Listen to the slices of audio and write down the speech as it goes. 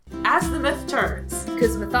Turns.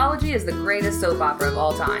 Because mythology is the greatest soap opera of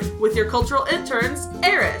all time. With your cultural interns,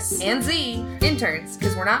 Eris. And Z, interns,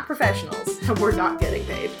 because we're not professionals. And we're not getting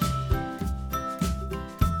paid.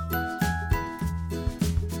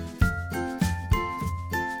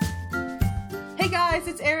 Hey guys,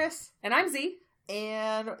 it's Eris. And I'm Z.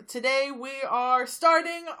 And today we are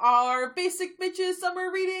starting our Basic Bitches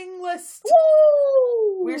Summer Reading List.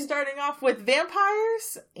 Woo! We're starting off with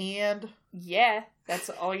vampires and... Yeah, that's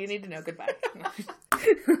all you need to know. Goodbye. I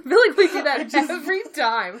feel like we do that every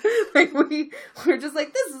time. Like we're just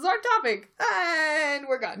like, this is our topic. And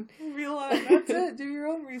we're gone. Realize that's it. Do your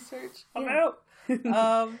own research. I'm out.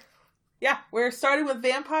 Yeah, we're starting with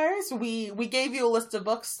vampires. We gave you a list of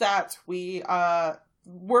books that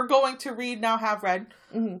we're going to read, now have read,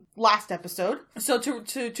 last episode. So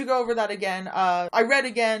to go over that again, I read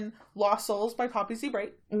again Lost Souls by Poppy Z.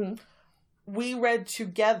 Brite. Mm-hmm. We read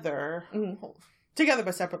together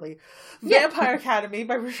but separately, Vampire Academy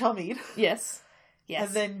by Rochelle Mead. Yes. And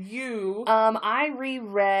then you... I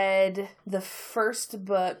reread the first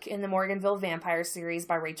book in the Morganville Vampire series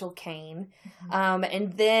by Rachel Kane. Mm-hmm.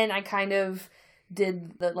 And then I kind of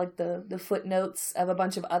did the footnotes of a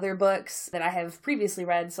bunch of other books that I have previously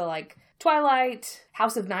read. So like Twilight,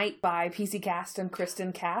 House of Night by PC Cast and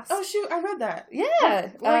Kristen Cast. Oh shoot, I read that.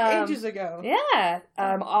 Yeah. Like ages ago. Yeah.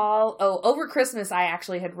 Over Christmas I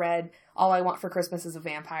actually had read All I Want for Christmas is a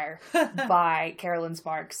Vampire by Carolyn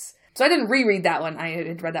Sparks. So I didn't reread that one. I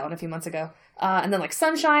had read that one a few months ago. And then like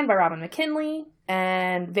Sunshine by Robin McKinley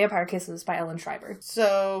and Vampire Kisses by Ellen Schreiber.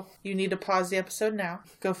 So you need to pause the episode now.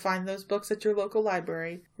 Go find those books at your local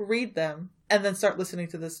library, read them, and then start listening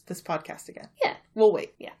to this podcast again. Yeah. We'll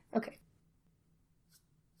wait. Yeah. Okay.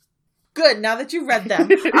 Good, now that you read them.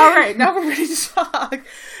 All right, now we're ready to talk.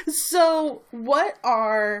 So, what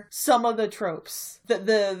are some of the tropes that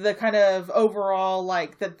the kind of overall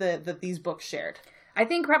like that these books shared? I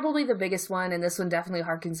think probably the biggest one, and this one definitely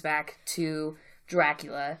harkens back to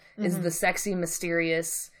Dracula, is the sexy,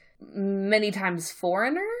 mysterious, many times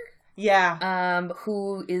foreigner. Yeah.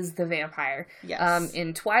 Who is the vampire. Yes.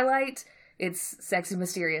 In Twilight, it's sexy,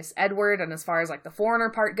 mysterious Edward, and as far as like the foreigner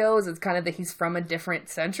part goes, it's kind of that he's from a different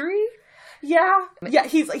century. Yeah. Yeah,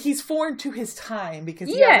 he's foreign to his time because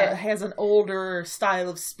he has an older style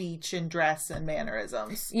of speech and dress and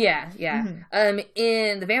mannerisms. Yeah, yeah. Mm-hmm.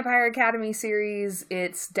 In the Vampire Academy series,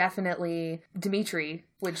 it's definitely Dmitri,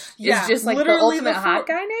 which is just like the ultimate hot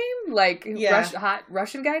guy name, like hot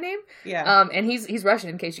Russian guy name. Yeah. And he's Russian,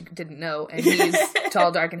 in case you didn't know, and he's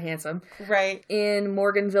tall, dark, and handsome. Right. In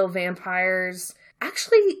Morganville Vampires,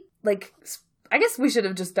 actually, like, I guess we should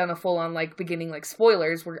have just done a full-on, like, beginning, like,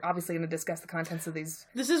 spoilers. We're obviously going to discuss the contents of these.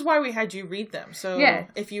 This is why we had you read them. So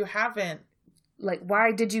if you haven't... Like,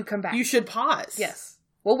 why did you come back? You should pause. Yes.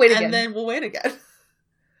 We'll wait again. And then we'll wait again.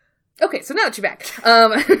 Okay, so now that you're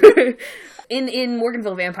back. In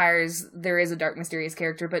Morganville Vampires, there is a dark, mysterious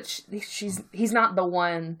character, but he's not the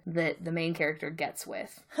one that the main character gets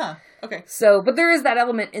with. Huh. Okay. So, but there is that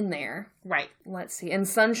element in there. Right. Let's see. In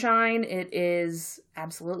Sunshine, it is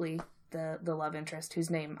absolutely... the love interest, whose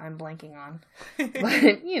name I'm blanking on.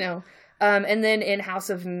 But, you know. And then in House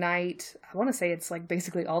of Night, I want to say it's, like,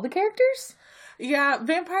 basically all the characters? Yeah,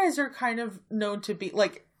 vampires are kind of known to be,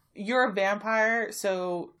 like, you're a vampire,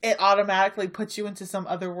 so it automatically puts you into some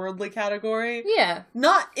otherworldly category. Yeah.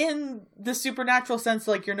 Not in the supernatural sense,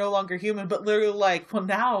 like, you're no longer human, but literally, like, well,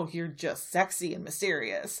 now you're just sexy and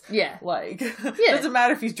mysterious. Yeah. Like, doesn't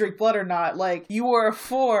matter if you drink blood or not. Like, you were a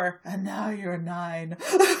 4, and now you're a 9.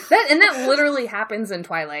 That literally happens in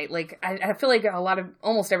Twilight. Like, I feel like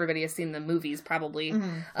almost everybody has seen the movies, probably.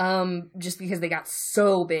 Mm-hmm. Just because they got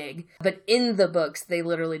so big. But in the books, they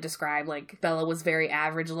literally describe, like, Bella was very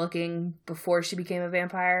average looking before she became a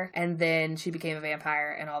vampire, and then she became a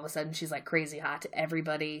vampire, and all of a sudden she's like crazy hot to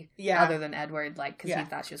everybody other than Edward, like, because he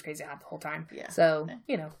thought she was crazy hot the whole time. So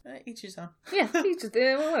you know, each his own. Each his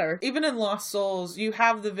whatever. Even in Lost Souls, you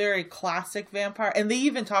have the very classic vampire, and they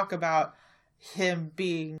even talk about him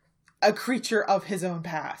being a creature of his own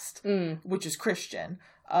past, which is Christian,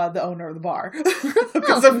 the owner of the bar,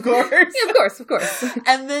 because of course. Yeah, of course.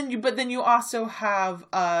 And then you also have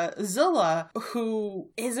Zilla, who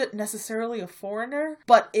isn't necessarily a foreigner,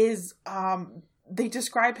 but is they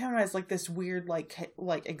describe him as like this weird,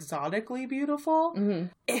 like exotically beautiful.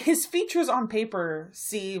 Mm-hmm. His features on paper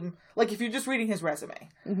seem like, if you're just reading his resume,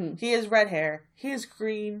 he has red hair, he has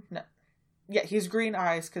green. No. Yeah, he has green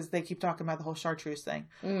eyes because they keep talking about the whole chartreuse thing.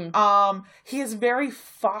 Mm. He has very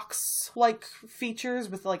fox-like features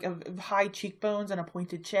with like a high cheekbones and a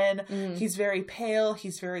pointed chin. Mm. He's very pale.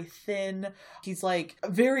 He's very thin. He's like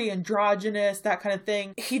very androgynous, that kind of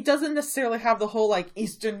thing. He doesn't necessarily have the whole like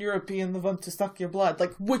Eastern European, the want to suck your blood,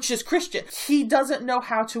 like, which is Christian. He doesn't know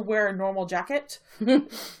how to wear a normal jacket.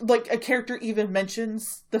 Like, a character even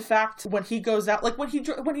mentions the fact when he goes out, like when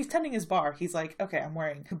he's tending his bar, he's like, okay, I'm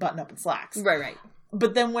wearing a button up and slacks. Right.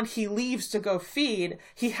 But then when he leaves to go feed,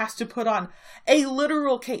 he has to put on a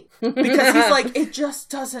literal cape. Because he's like, it just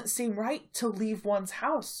doesn't seem right to leave one's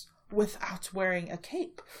house without wearing a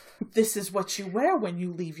cape. This is what you wear when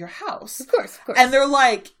you leave your house. Of course. And they're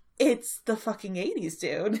like, it's the fucking 80s,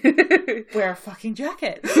 dude. Wear a fucking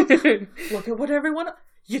jacket. Look at what everyone...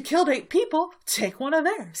 You killed 8 people. Take one of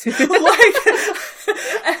theirs.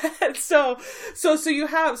 And so you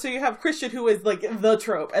have Christian, who is like the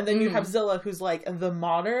trope, and then you have Zilla, who's like the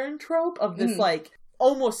modern trope of this like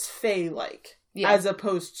almost fae-like, as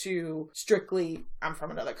opposed to strictly I'm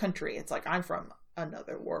from another country. It's like I'm from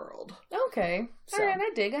another world. Okay, all right,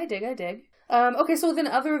 I dig. Okay, so then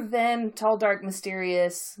other than tall, dark,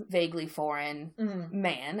 mysterious, vaguely foreign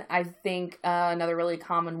man, I think another really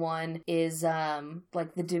common one is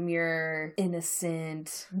like the demure,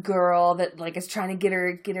 innocent girl that like is trying to get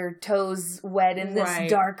her toes wet in this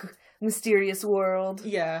dark, mysterious world.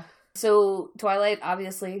 Yeah. So Twilight,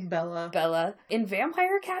 obviously, Bella. In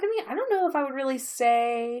Vampire Academy, I don't know if I would really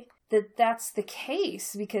say that that's the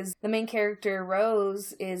case, because the main character,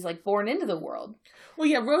 Rose, is like born into the world. Well,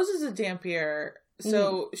 yeah, Rose is a Dampier,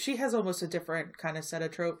 so she has almost a different kind of set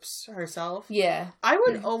of tropes herself. Yeah. I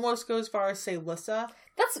would almost go as far as say Lissa.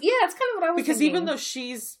 That's kind of what I was because thinking. even though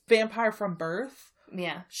she's vampire from birth,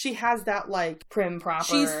 she has that like prim, proper.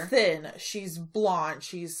 She's thin, she's blonde,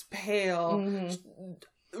 she's pale.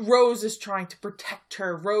 Rose is trying to protect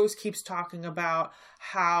her. Rose keeps talking about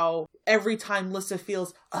how every time Lissa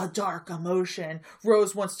feels a dark emotion,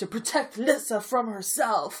 Rose wants to protect Lissa from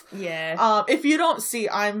herself. Yeah. If you don't see,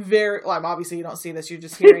 obviously you don't see this, you're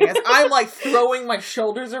just hearing us. I'm like throwing my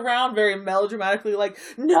shoulders around very melodramatically, like,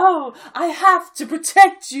 no, I have to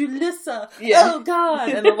protect you, Lissa. Yeah. Oh God.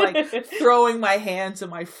 And I'm like throwing my hand to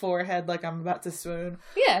my forehead like I'm about to swoon.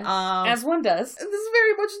 Yeah. As one does. This is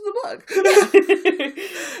very much in the book.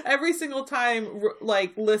 Every single time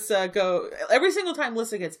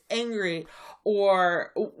Lissa gets angry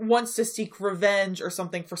or wants to seek revenge or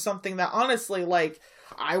something for something that honestly, like,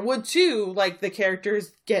 I would too. Like, the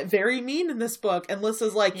characters get very mean in this book, and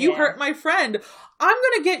Lissa's like, you hurt my friend, I'm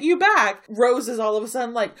gonna get you back. Rose is all of a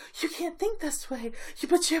sudden like, you can't think this way,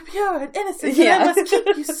 but you're pure and innocent, and I must keep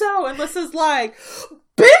you so. And Lissa's like,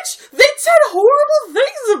 bitch, they said horrible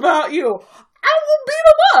things about you, I will beat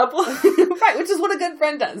them up. Right, which is what a good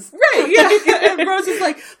friend does. Right, yeah. And Rose is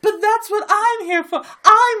like, but that's what I'm here for.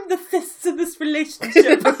 I'm the fists in this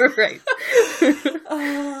relationship. Right.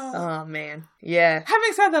 Oh, man. Yeah.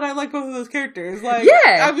 Having said that, I like both of those characters. Like,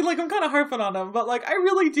 I mean, like, I'm kind of harping on them, but, like, I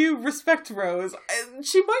really do respect Rose.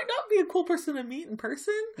 She might not be a cool person to meet in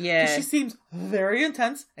person. Yeah. She seems very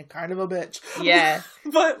intense and kind of a bitch. Yeah.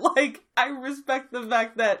 But, like, I respect the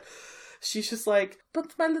fact that she's just like,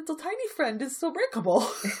 but my little tiny friend is so breakable.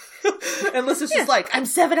 And Lissa's just like, I'm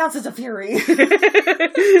 7 ounces of fury.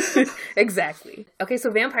 Exactly. Okay, so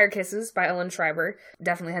Vampire Kisses by Ellen Schreiber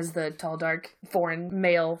definitely has the tall, dark, foreign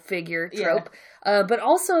male figure trope. Yeah. But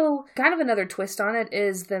also, kind of another twist on it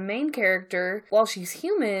is the main character, while she's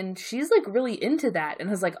human, she's like really into that and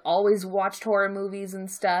has like always watched horror movies and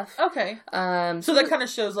stuff. Okay. So that kind of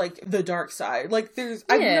shows like the dark side. Like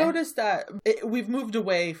I've noticed that we've moved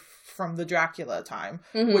away from the Dracula time,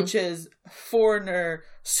 which is foreigner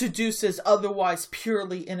seduces otherwise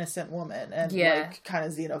purely innocent women and like kind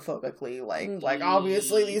of xenophobically, like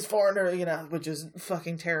obviously these foreigner, which is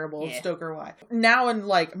fucking terrible. Stoker why. Now in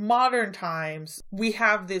like modern times, we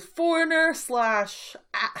have this foreigner /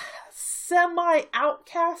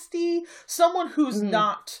 semi-outcasty, someone who's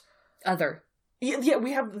not other. Yeah,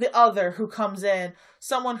 we have the other who comes in,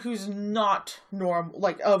 someone who's not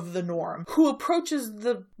like of the norm, who approaches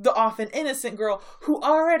the often innocent girl who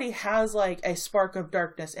already has like a spark of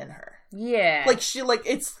darkness in her. Yeah. Like she, like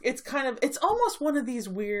it's kind of, it's almost one of these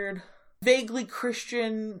weird vaguely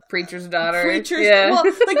Christian preacher's daughter. Well,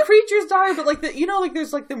 like preacher's daughter, but like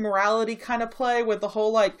there's like the morality kind of play with the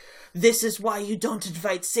whole like, this is why you don't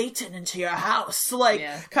invite Satan into your house.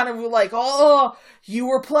 Like, kind of like, oh, you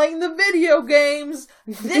were playing the video games.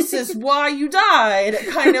 This is why you died.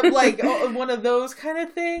 Kind of like one of those kind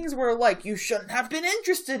of things where like, you shouldn't have been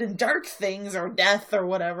interested in dark things or death or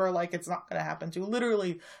whatever. Like, it's not going to happen to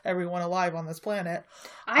literally everyone alive on this planet.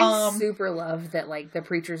 I super love that, like, the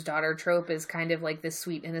preacher's daughter trope is kind of like this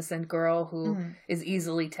sweet, innocent girl who is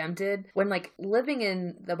easily tempted. When, like, living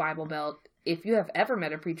in the Bible Belt, if you have ever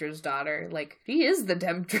met a preacher's daughter, like, she is the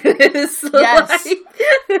temptress. Yes.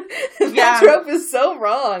 Like, that trope is so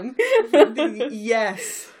wrong.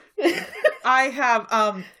 Yes. I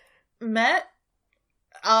have met,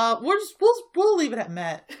 we'll leave it at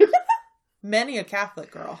met. Many a Catholic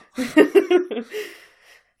girl.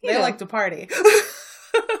 They like to party.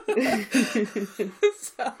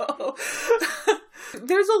 So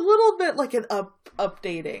there's a little bit like an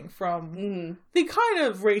updating from the kind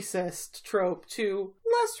of racist trope to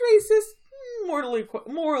less racist,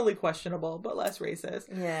 morally questionable, but less racist.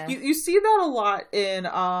 Yeah. You see that a lot in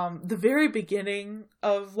the very beginning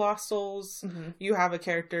of Lost Souls. You have a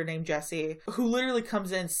character named Jessie who literally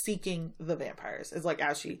comes in seeking the vampires. It's like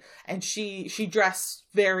she dressed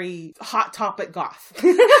very Hot Topic goth.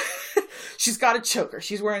 She's got a choker.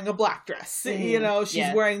 She's wearing a black dress. You know,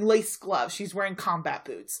 she's wearing lace gloves. She's wearing combat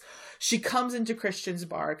boots. She comes into Christian's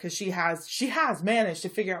bar because she has managed to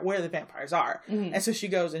figure out where the vampires are. And so she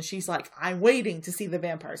goes and she's like, I'm waiting to see the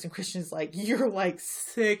vampires. And Christian's like, you're like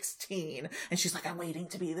 16. And she's like, I'm waiting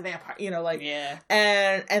to be the vampire. You know, like,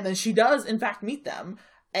 and then she does in fact meet them.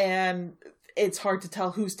 And it's hard to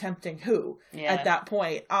tell who's tempting who at that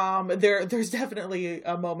point. There's definitely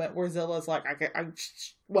a moment where Zilla's like,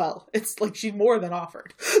 well, it's like she's more than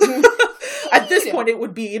offered. At this point, it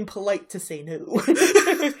would be impolite to say no.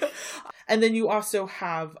 And then you also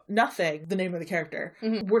have Nothing, the name of the character,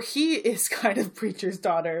 where he is kind of preacher's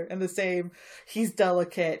daughter and the same. He's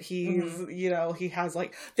delicate. He's, you know, he has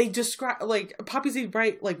like, they describe, like, Poppy Z.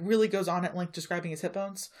 Bright, like, really goes on at length describing his hip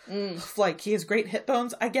bones. Like, he has great hip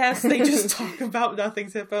bones, I guess. They just talk about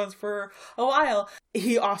Nothing's hip bones for a while.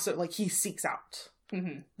 He also, like, he seeks out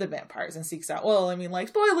the vampires and seeks out, well, I mean, like,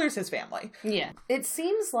 spoilers, his family. Yeah. It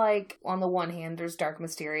seems like on the one hand there's dark,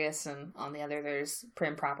 mysterious, and on the other there's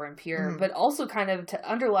prim, proper, and pure. But also kind of to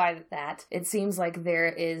underlie that, it seems like there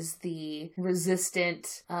is the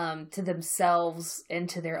resistant to themselves and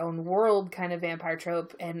to their own world kind of vampire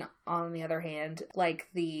trope, and on the other hand, like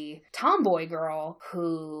the tomboy girl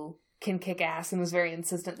who can kick ass and was very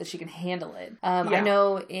insistent that she can handle it. I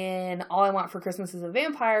know in All I Want for Christmas is a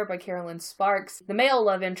Vampire by Carolyn Sparks, the male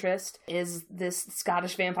love interest is this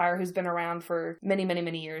Scottish vampire who's been around for many, many,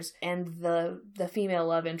 many years. And the female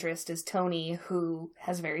love interest is Tony, who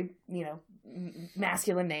has a very, you know,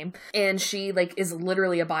 masculine name. And she, like, is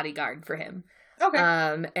literally a bodyguard for him. Okay.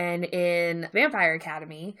 And in Vampire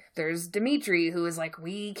Academy, there's Dimitri, who is like,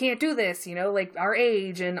 we can't do this, you know, like, our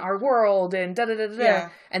age and our world and da-da-da-da-da. Yeah.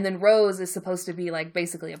 And then Rose is supposed to be, like,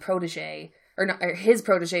 basically a protege, or not, or his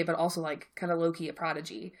protege, but also, like, kind of low-key a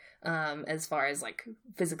prodigy, as far as, like,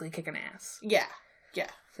 physically kicking ass. Yeah. Yeah.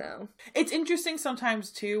 So. It's interesting sometimes,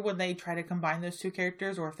 too, when they try to combine those two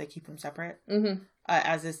characters, or if they keep them separate.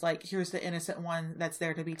 As is like, here's the innocent one that's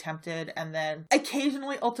there to be tempted, and then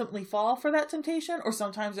occasionally ultimately fall for that temptation, or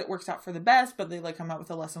sometimes it works out for the best, but they like come out with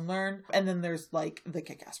a lesson learned. And then there's like the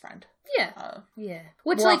kick-ass friend. Yeah. Yeah.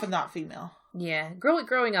 Which, more like, often not female. Yeah.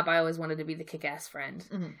 Growing up, I always wanted to be the kick-ass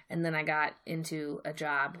friend. And then I got into a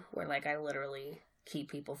job where, like, I literally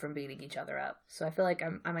keep people from beating each other up. So I feel like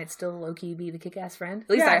I might still low-key be the kick-ass friend. At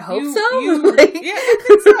least I hope so. Like, yeah, I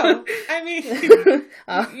think so. I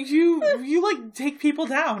mean, you like take people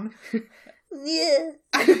down. Yeah.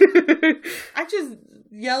 I just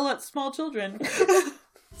yell at small children. That's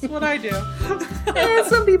what I do. Yeah,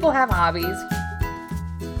 some people have hobbies.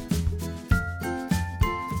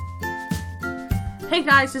 Hey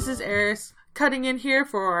guys, this is Eris, cutting in here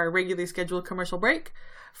for our regularly scheduled commercial break.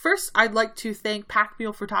 First, I'd like to thank Pack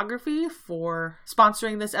Mule Photography for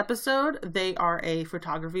sponsoring this episode. They are a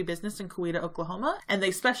photography business in Coweta, Oklahoma, and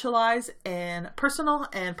they specialize in personal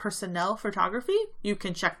and personnel photography. You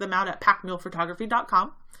can check them out at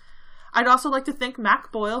packmulephotography.com. I'd also like to thank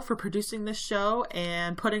Mac Boyle for producing this show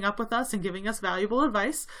and putting up with us and giving us valuable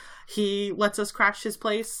advice. He lets us crash his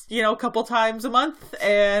place, you know, a couple times a month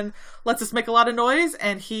and lets us make a lot of noise,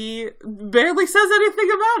 and he barely says anything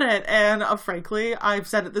about it. And frankly, I've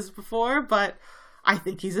said this before, but I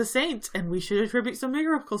think he's a saint and we should attribute some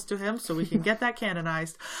miracles to him so we can get that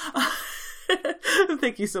canonized.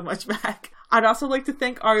 Thank you so much, Mac. I'd also like to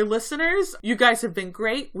thank our listeners. You guys have been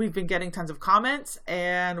great. We've been getting tons of comments,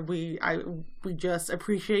 and we just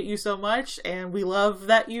appreciate you so much, and we love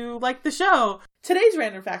that you like the show. Today's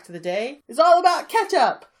random fact of the day is all about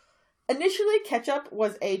ketchup. Initially, ketchup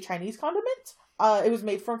was a Chinese condiment. It was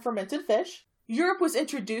made from fermented fish. Europe was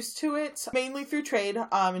introduced to it mainly through trade,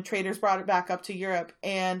 and traders brought it back up to Europe,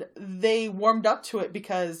 and they warmed up to it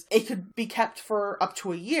because it could be kept for up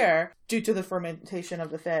to a year due to the fermentation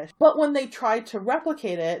of the fish. But when they tried to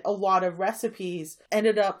replicate it, a lot of recipes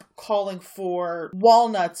ended up calling for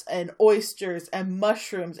walnuts and oysters and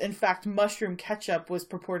mushrooms. In fact, mushroom ketchup was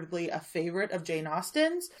purportedly a favorite of Jane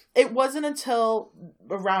Austen's. It wasn't until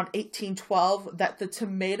around 1812 that the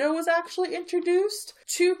tomato was actually introduced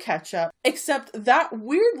to ketchup, except that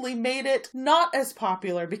weirdly made it not as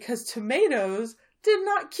popular because tomatoes did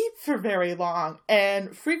not keep for very long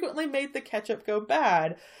and frequently made the ketchup go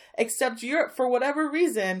bad. Except Europe, for whatever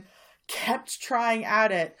reason, kept trying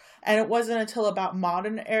at it. And it wasn't until about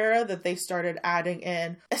modern era that they started adding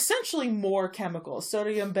in essentially more chemicals,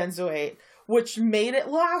 sodium benzoate, which made it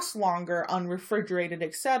last longer, unrefrigerated,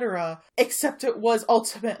 etc. Except it was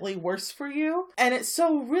ultimately worse for you. And it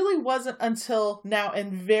so really wasn't until now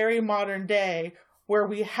in very modern day where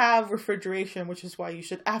we have refrigeration, which is why you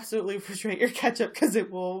should absolutely refrigerate your ketchup because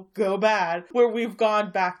it will go bad, where we've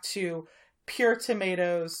gone back to pure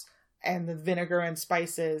tomatoes and the vinegar and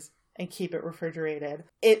spices and keep it refrigerated.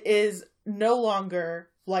 It is no longer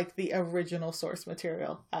like the original source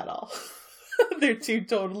material at all. They're two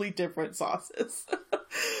totally different sauces.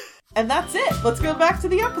 And that's it. Let's go back to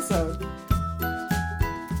the episode.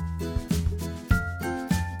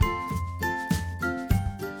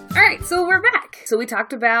 All right, so we're back. So we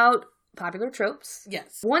talked about popular tropes.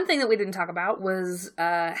 Yes. One thing that we didn't talk about was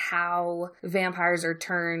how vampires are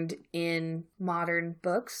turned in modern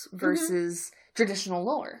books versus traditional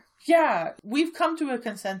lore. Yeah, we've come to a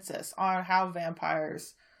consensus on how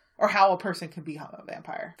vampires, or how a person can become a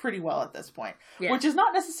vampire pretty well at this point, which is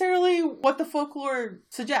not necessarily what the folklore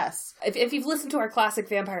suggests. If you've listened to our classic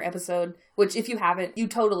vampire episode, which if you haven't, you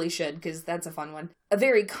totally should, because that's a fun one. A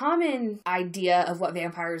very common idea of what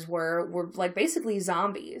vampires were like basically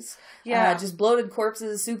zombies. Yeah. Just bloated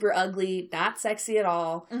corpses, super ugly, not sexy at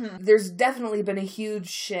all. Mm-hmm. There's definitely been a huge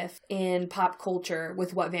shift in pop culture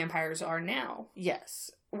with what vampires are now.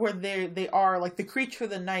 Yes. Where they are, like, the creature of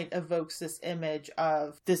the night evokes this image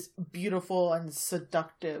of this beautiful and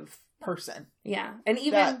seductive person. Yeah. And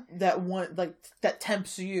even that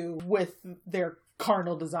tempts you with their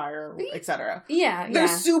carnal desire, etc. Yeah. They're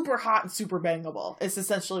super hot and super bangable. It's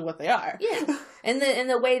essentially what they are. Yeah. And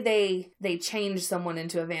the way they change someone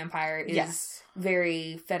into a vampire is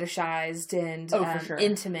very fetishized and for sure.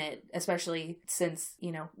 intimate, especially since,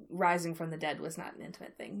 rising from the dead was not an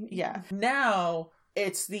intimate thing. Yeah. Now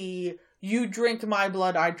it's the you drink my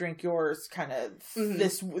blood, I drink yours kind of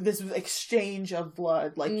this exchange of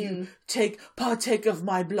blood. Like you partake of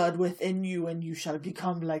my blood within you and you shall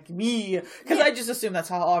become like me. Because I just assume that's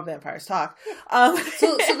how all vampires talk.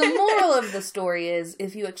 So the moral of the story is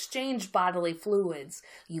if you exchange bodily fluids,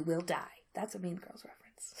 you will die. That's a Mean Girls reference.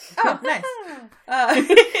 Oh, nice.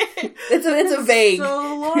 It's a vague.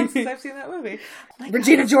 So long since I've seen that movie.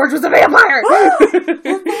 Regina George was a vampire.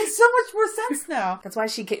 That makes so much more sense now. That's why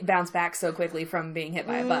she bounced back so quickly from being hit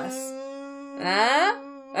by a bus.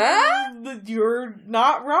 You're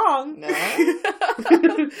not wrong.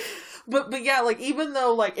 No. But yeah, like, even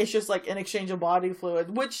though, like, it's just, like, an exchange of body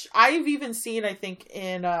fluid, which I've even seen, I think,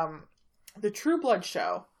 in the True Blood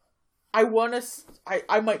show. I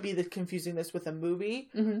might be confusing this with a movie,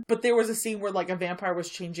 but there was a scene where, like, a vampire was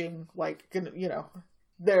changing, like,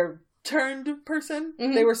 their turned person.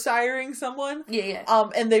 They were siring someone. Yeah.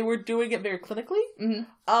 And they were doing it very clinically,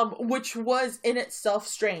 which was in itself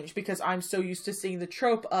strange because I'm so used to seeing the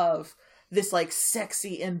trope of this, like,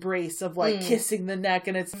 sexy embrace of, like, kissing the neck,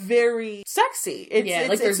 and it's very sexy.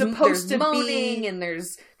 It's supposed to moaning, be, and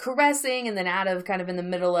there's caressing, and then out of kind of in the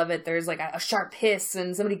middle of it, there's like a sharp hiss,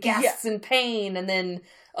 and somebody gasps in pain, and then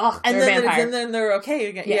they're a vampire. And then they're okay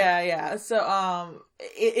again. Yeah. So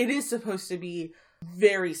it is supposed to be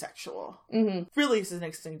very sexual. Really, it's an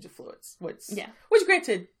exchange of fluids, which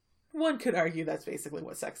granted, one could argue that's basically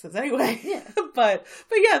what sex is anyway. Yeah. but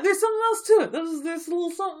yeah, there's something else to it. There's a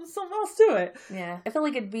little something else to it. Yeah. I feel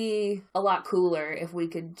like it'd be a lot cooler if we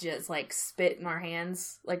could just, like, spit in our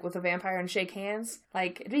hands, like, with a vampire and shake hands.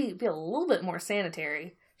 Like, it'd be a little bit more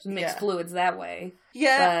sanitary. Just mix fluids that way.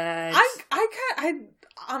 Yeah. But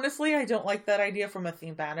honestly, I don't like that idea from a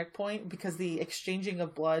thematic point, because the exchanging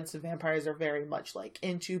of blood, so vampires are very much like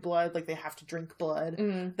into blood, like they have to drink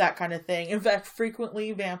blood, that kind of thing. In fact,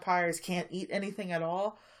 frequently vampires can't eat anything at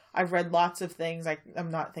all. I've read lots of things.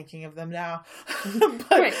 I'm not thinking of them now,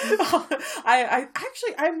 but Right.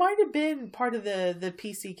 I might have been part of the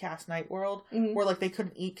PC cast Night World, where like they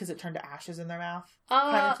couldn't eat because it turned to ashes in their mouth,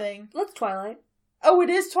 kind of thing. That's Twilight. Oh, it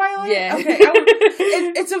is Twilight? Yeah. Okay.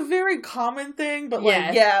 It's a very common thing, but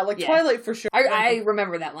like, Twilight for sure. I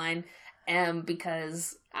remember that line,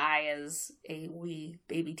 because I, as a wee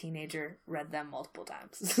baby teenager, read them multiple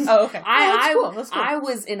times. Oh, okay. That's cool. I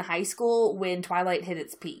was in high school when Twilight hit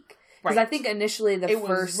its peak. Because I think initially it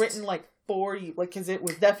was written like for you, like, because it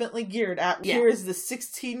was definitely geared at, here is the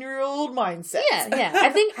 16-year-old mindset. Yeah. I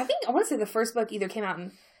think I want to say the first book either came out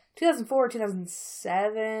in 2004 or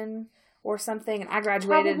 2007 or something, and I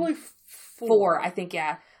graduated... Probably 4, I think,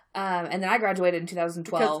 yeah. And then I graduated in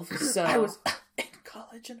 2012, so... I was in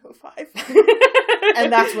college in 2005.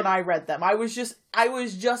 And that's when I read them. I was just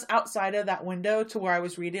outside of that window to where I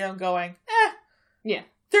was reading them going, yeah,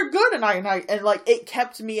 they're good, and like it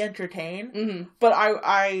kept me entertained. But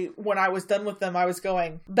I when I was done with them, I was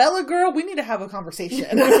going, Bella girl, we need to have a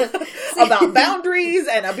conversation about boundaries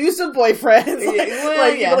and abusive boyfriends.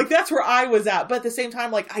 Like that's where I was at. But at the same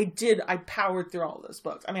time, like I powered through all of those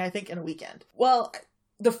books. I mean, I think in a weekend. Well,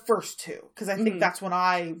 the first 2, because I think that's when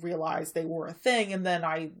I realized they were a thing, and then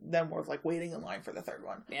was like waiting in line for the third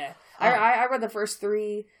one. Yeah, I read the first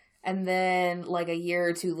 3, and then like a year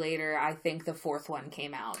or 2 later, I think the 4th one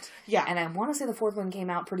came out. Yeah, and I want to say the 4th one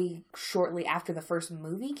came out pretty shortly after the first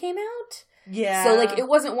movie came out. Yeah, so like it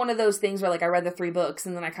wasn't one of those things where like I read the 3 books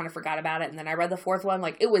and then I kind of forgot about it, and then I read the 4th one.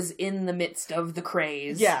 Like it was in the midst of the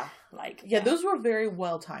craze. Yeah, those were very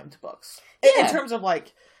well timed books in terms of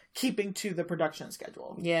like keeping to the production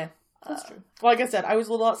schedule. Yeah, that's true. Well, like I said, I was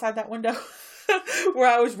a little outside that window where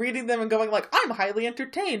I was reading them and going like, I'm highly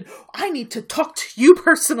entertained. I need to talk to you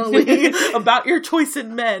personally about your choice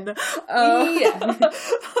in men.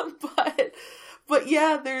 But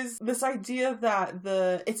yeah, there's this idea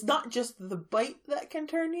that it's not just the bite that can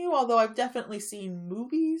turn you, although I've definitely seen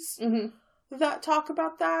movies that talk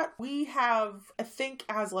about that. We have, I think,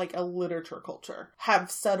 as like a literature culture,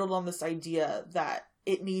 have settled on this idea that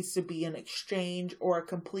it needs to be an exchange or a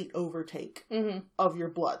complete overtake of your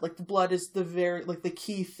blood. Like the blood is the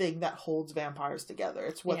key thing that holds vampires together.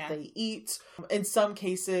 It's what they eat. In some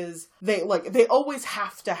cases, they always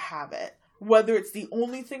have to have it. Whether it's the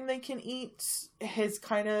only thing they can eat is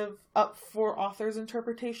kind of up for author's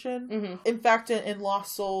interpretation. In fact, in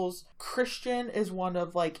Lost Souls, Christian is one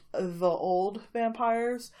of like the old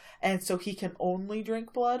vampires, and so he can only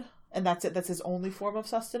drink blood. And that's it. That's his only form of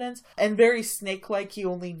sustenance. And very snake-like, he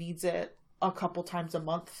only needs it a couple times a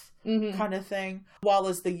month, kind of thing. While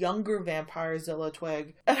as the younger vampire, Zilla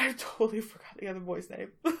Twig, and I totally forgot the other boy's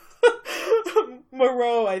name.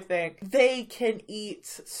 Moreau, I think. They can eat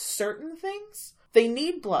certain things. They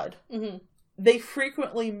need blood. They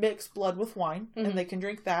frequently mix blood with wine, and they can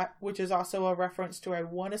drink that, which is also a reference to, I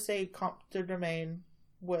want to say, Comte de Domaine,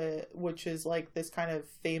 which is like this kind of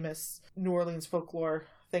famous New Orleans folklore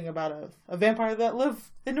thing about a vampire that lived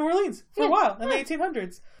in New Orleans for a while in the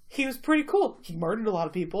 1800s. He was pretty cool. He murdered a lot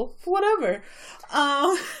of people. Whatever.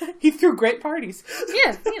 He threw great parties.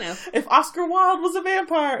 Yeah, you know. If Oscar Wilde was a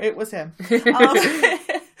vampire, it was him.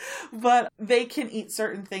 But they can eat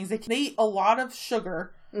certain things. They eat a lot of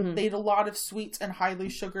sugar. They eat a lot of sweets and highly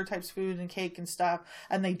sugar types food and cake and stuff.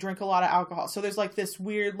 And they drink a lot of alcohol. So there's like this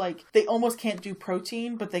weird, like, they almost can't do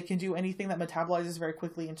protein, but they can do anything that metabolizes very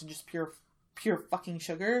quickly into just pure fucking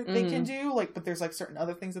sugar they can do, like, but there's like certain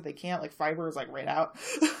other things that they can't, like fiber is like right out.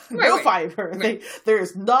 Fiber. There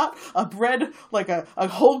is not a bread, like a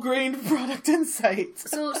whole grain product in sight.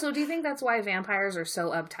 So do you think that's why vampires are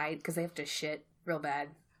so uptight, because they have to shit real bad?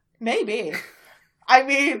 Maybe. I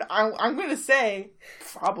mean, I'm gonna say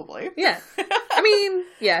probably. Yeah. I mean,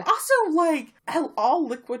 yeah. Also, like, all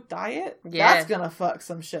liquid diet, that's gonna fuck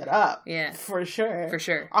some shit up. Yeah. For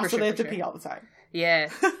sure. Also, they have to pee all the time. Yeah.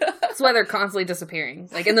 That's why they're constantly disappearing.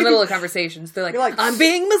 Like, in the middle of conversations, they're like, I'm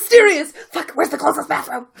being mysterious! Fuck, where's the closest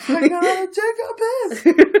bathroom? I gotta take a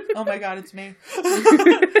piss! Oh my god, it's me.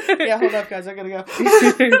 Yeah, hold up, guys, I gotta go.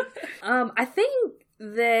 I think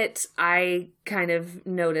that I kind of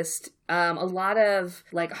noticed a lot of,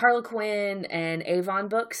 like, Harlequin and Avon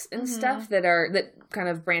books and stuff that kind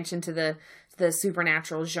of branch into the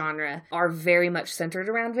supernatural genre are very much centered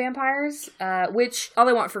around vampires, which All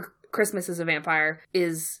I Want for Christmas is a Vampire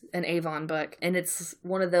is an Avon book, and it's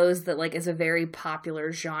one of those that like is a very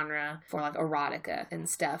popular genre for like erotica and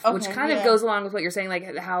stuff, which kind of goes along with what you're saying,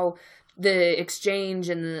 like how the exchange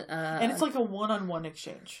and the and it's like a one-on-one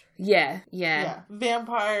exchange. Yeah.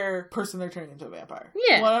 Vampire person, they're turning into a vampire.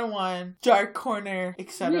 Yeah. One-on-one, dark corner,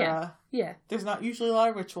 etc. Yeah. There's not usually a lot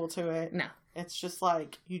of ritual to it. No. It's just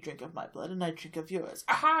like, you drink of my blood and I drink of yours.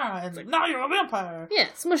 Aha! And it's like, now you're a vampire. Yeah,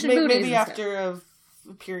 smushing booties. Maybe after a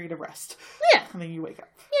period of rest. Yeah. And then you wake up.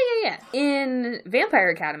 Yeah. In Vampire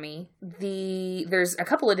Academy, there's a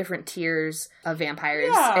couple of different tiers of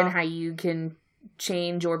vampires and how you can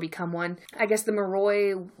change or become one. I guess the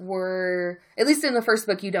Moroi were, at least in the first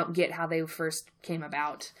book, you don't get how they first came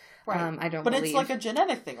about. Right. I don't but believe. It's like a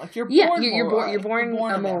genetic thing. Like you're born you're born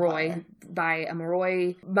a Moroi vampire. by a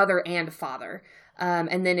Moroi mother and father.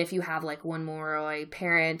 And then if you have like one Moroi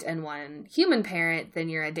parent and one human parent, then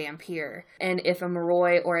you're a Dhampir. And if a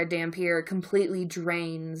Moroi or a Dhampir completely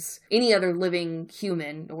drains any other living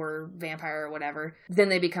human or vampire or whatever, then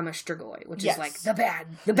they become a Strigoi, which is like the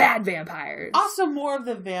bad vampires. Also more of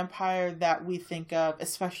the vampire that we think of,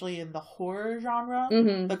 especially in the horror genre.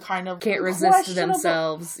 Mm-hmm. The kind of can't resist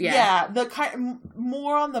themselves. Yeah, the kind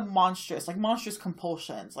more on the monstrous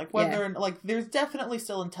compulsions. Like whether like there's definitely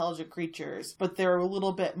still intelligent creatures, but they're a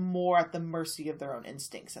little bit more at the mercy of their own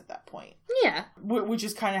instincts at that point. Yeah. Which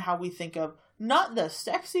is kind of how we think of not the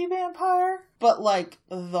sexy vampire, but like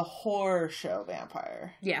the horror show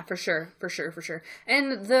vampire. Yeah, for sure.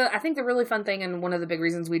 And I think the really fun thing, and one of the big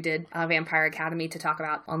reasons we did Vampire Academy to talk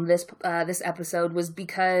about on this episode, was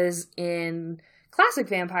because in Classic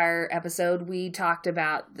Vampire episode, we talked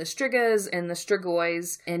about the Strigas and the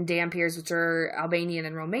Strigois and Dhampirs, which are Albanian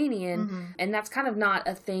and Romanian, and that's kind of not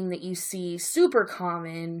a thing that you see super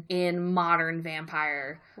common in modern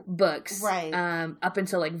vampire books, right? Up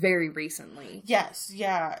until like very recently. Yes,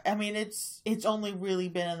 yeah. I mean, it's only really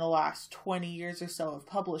been in the last 20 years or so of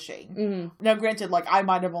publishing. Now, granted, like I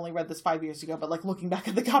might have only read this 5 years ago, but like looking back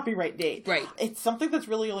at the copyright date, right? It's something that's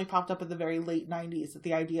really only popped up in the very late 90s. That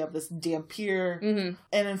the idea of this Dhampir. And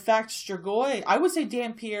in fact, Strigoi, I would say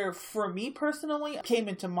Dhampir, for me personally, came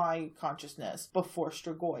into my consciousness before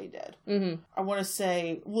Strigoi did. I want to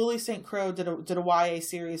say Lily St. Croix did a YA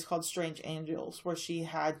series called Strange Angels, where she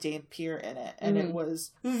had Dhampir in it, and it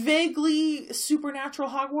was vaguely supernatural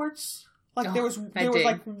Hogwarts. Like there was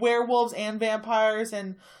like werewolves and vampires,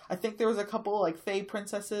 and I think there was a couple like fae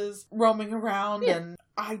princesses roaming around, and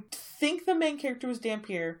I think the main character was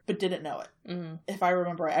Dhampir, but didn't know it. If I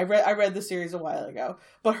remember right. I read the series a while ago.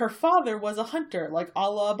 But her father was a hunter, like a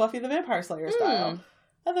la Buffy the Vampire Slayer style.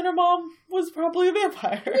 And then her mom was probably a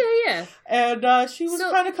vampire. Yeah. And she was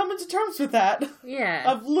kind of coming to terms with that.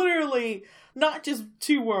 Yeah. Of literally not just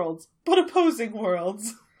two worlds, but opposing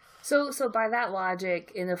worlds. So by that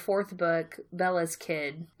logic, in the fourth book, Bella's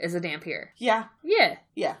kid is a Dhampir. Yeah.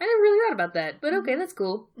 I never really thought about that, but okay, that's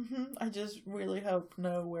cool. I just really hope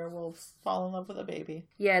no werewolves fall in love with a baby.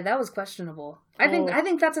 Yeah, that was questionable. I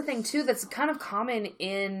think that's a thing too that's kind of common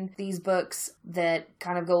in these books that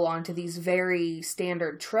kind of go on to these very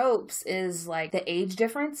standard tropes is like the age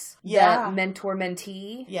difference. Yeah. The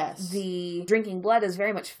mentor-mentee. Yes. The drinking blood is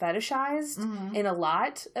very much fetishized in a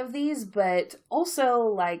lot of these, but also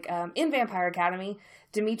like in Vampire Academy,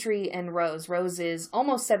 Dimitri and Rose. Rose is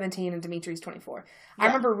almost 17 and Dimitri's 24. Yeah. I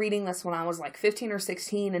remember reading this when I was like 15 or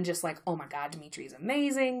 16 and just like, oh my god, Dimitri's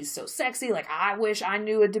amazing. He's so sexy. Like, I wish I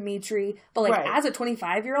knew a Dimitri. But like, as a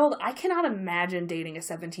 25-year-old, I cannot imagine dating a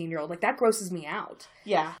 17-year-old. Like, that grosses me out.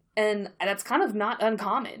 Yeah. And that's kind of not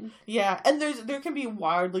uncommon. Yeah, and there can be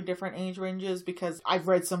wildly different age ranges because I've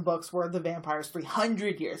read some books where the vampire's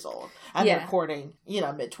 300 years old and they're courting,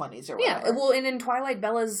 mid-20s or whatever. Yeah, well, and in Twilight,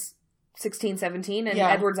 Bella's 16, 17, and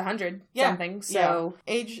Edward's 100 something, so...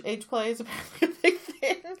 Yeah. Age play is apparently a big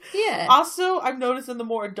thing. Yeah. Also, I've noticed in the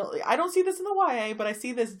more adult... I don't see this in the YA, but I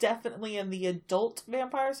see this definitely in the adult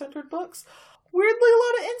vampire-centered books. Weirdly, a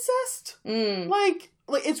lot of incest. Like,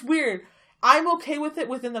 it's weird. I'm okay with it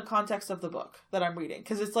within the context of the book that I'm reading.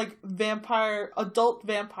 Because it's like adult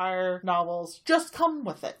vampire novels just come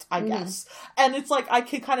with it, I guess. And it's like, I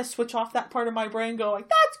can kind of switch off that part of my brain going,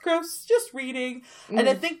 that's gross, just reading. And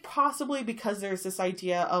I think possibly because there's this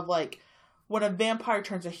idea of like, when a vampire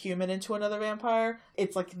turns a human into another vampire,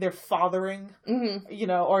 it's like they're fathering,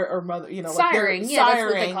 or mother, siring, like that's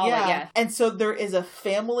what they call it, yeah. And so there is a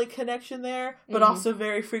family connection there, but also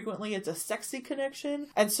very frequently it's a sexy connection.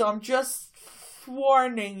 And so I'm just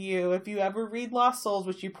warning you, if you ever read Lost Souls,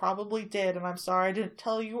 which you probably did, and I'm sorry I didn't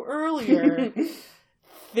tell you earlier,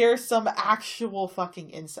 there's some actual fucking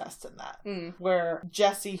incest in that. Where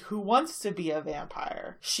Jessie, who wants to be a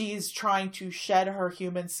vampire, she's trying to shed her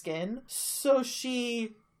human skin, so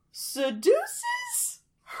she seduces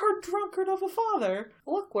her drunkard of a father.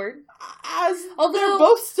 Awkward. As they're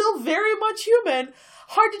both still very much human.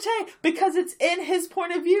 Hard to say, because it's in his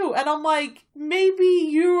point of view. And I'm like, maybe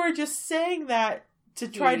you are just saying that to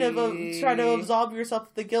try to absolve yourself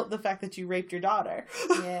of the guilt, the fact that you raped your daughter.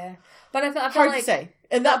 Yeah. But I feel hard like... to say.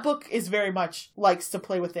 And that book is very much likes to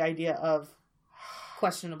play with the idea of...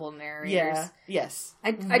 questionable narrators. Yeah, yes.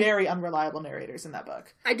 Very unreliable narrators in that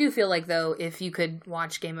book. I do feel like, though, if you could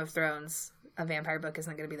watch Game of Thrones, a vampire book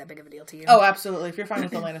isn't going to be that big of a deal to you. Oh, absolutely. If you're fine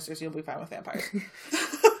with the Lannisters, you'll be fine with vampires.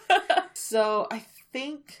 So, I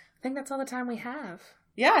think that's all the time we have.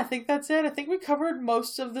 Yeah, I think that's it. I think we covered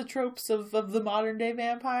most of the tropes of the modern day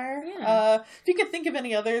vampire. Yeah. If you can think of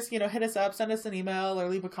any others, hit us up, send us an email, or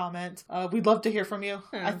leave a comment. We'd love to hear from you.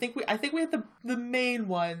 I think we had the main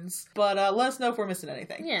ones, but let us know if we're missing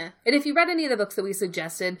anything. Yeah. And if you read any of the books that we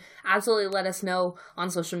suggested, absolutely let us know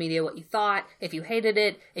on social media what you thought. If you hated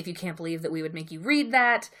it, if you can't believe that we would make you read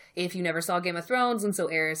that, if you never saw Game of Thrones and so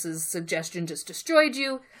Eris's suggestion just destroyed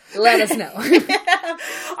you, let us know.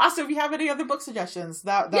 Also, if you have any other book suggestions,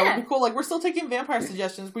 that would be cool. Like, we're still taking vampire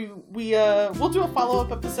suggestions. We'll do a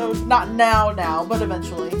follow-up episode, not now, but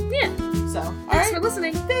eventually. Yeah. So, thanks for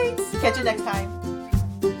listening. Thanks. Catch you next time.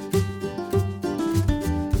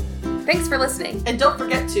 Thanks for listening. And don't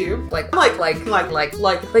forget to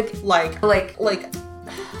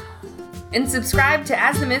and subscribe to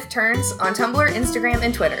As the Myth Turns on Tumblr, Instagram,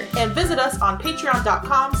 and Twitter. And visit us on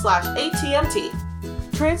patreon.com/ATMT.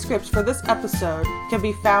 Transcripts for this episode can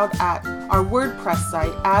be found at our WordPress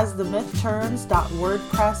site,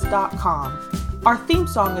 asthemythturns.wordpress.com. Our theme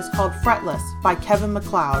song is called Fretless by Kevin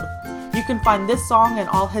MacLeod. You can find this song and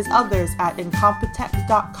all his others at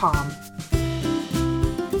incompetech.com.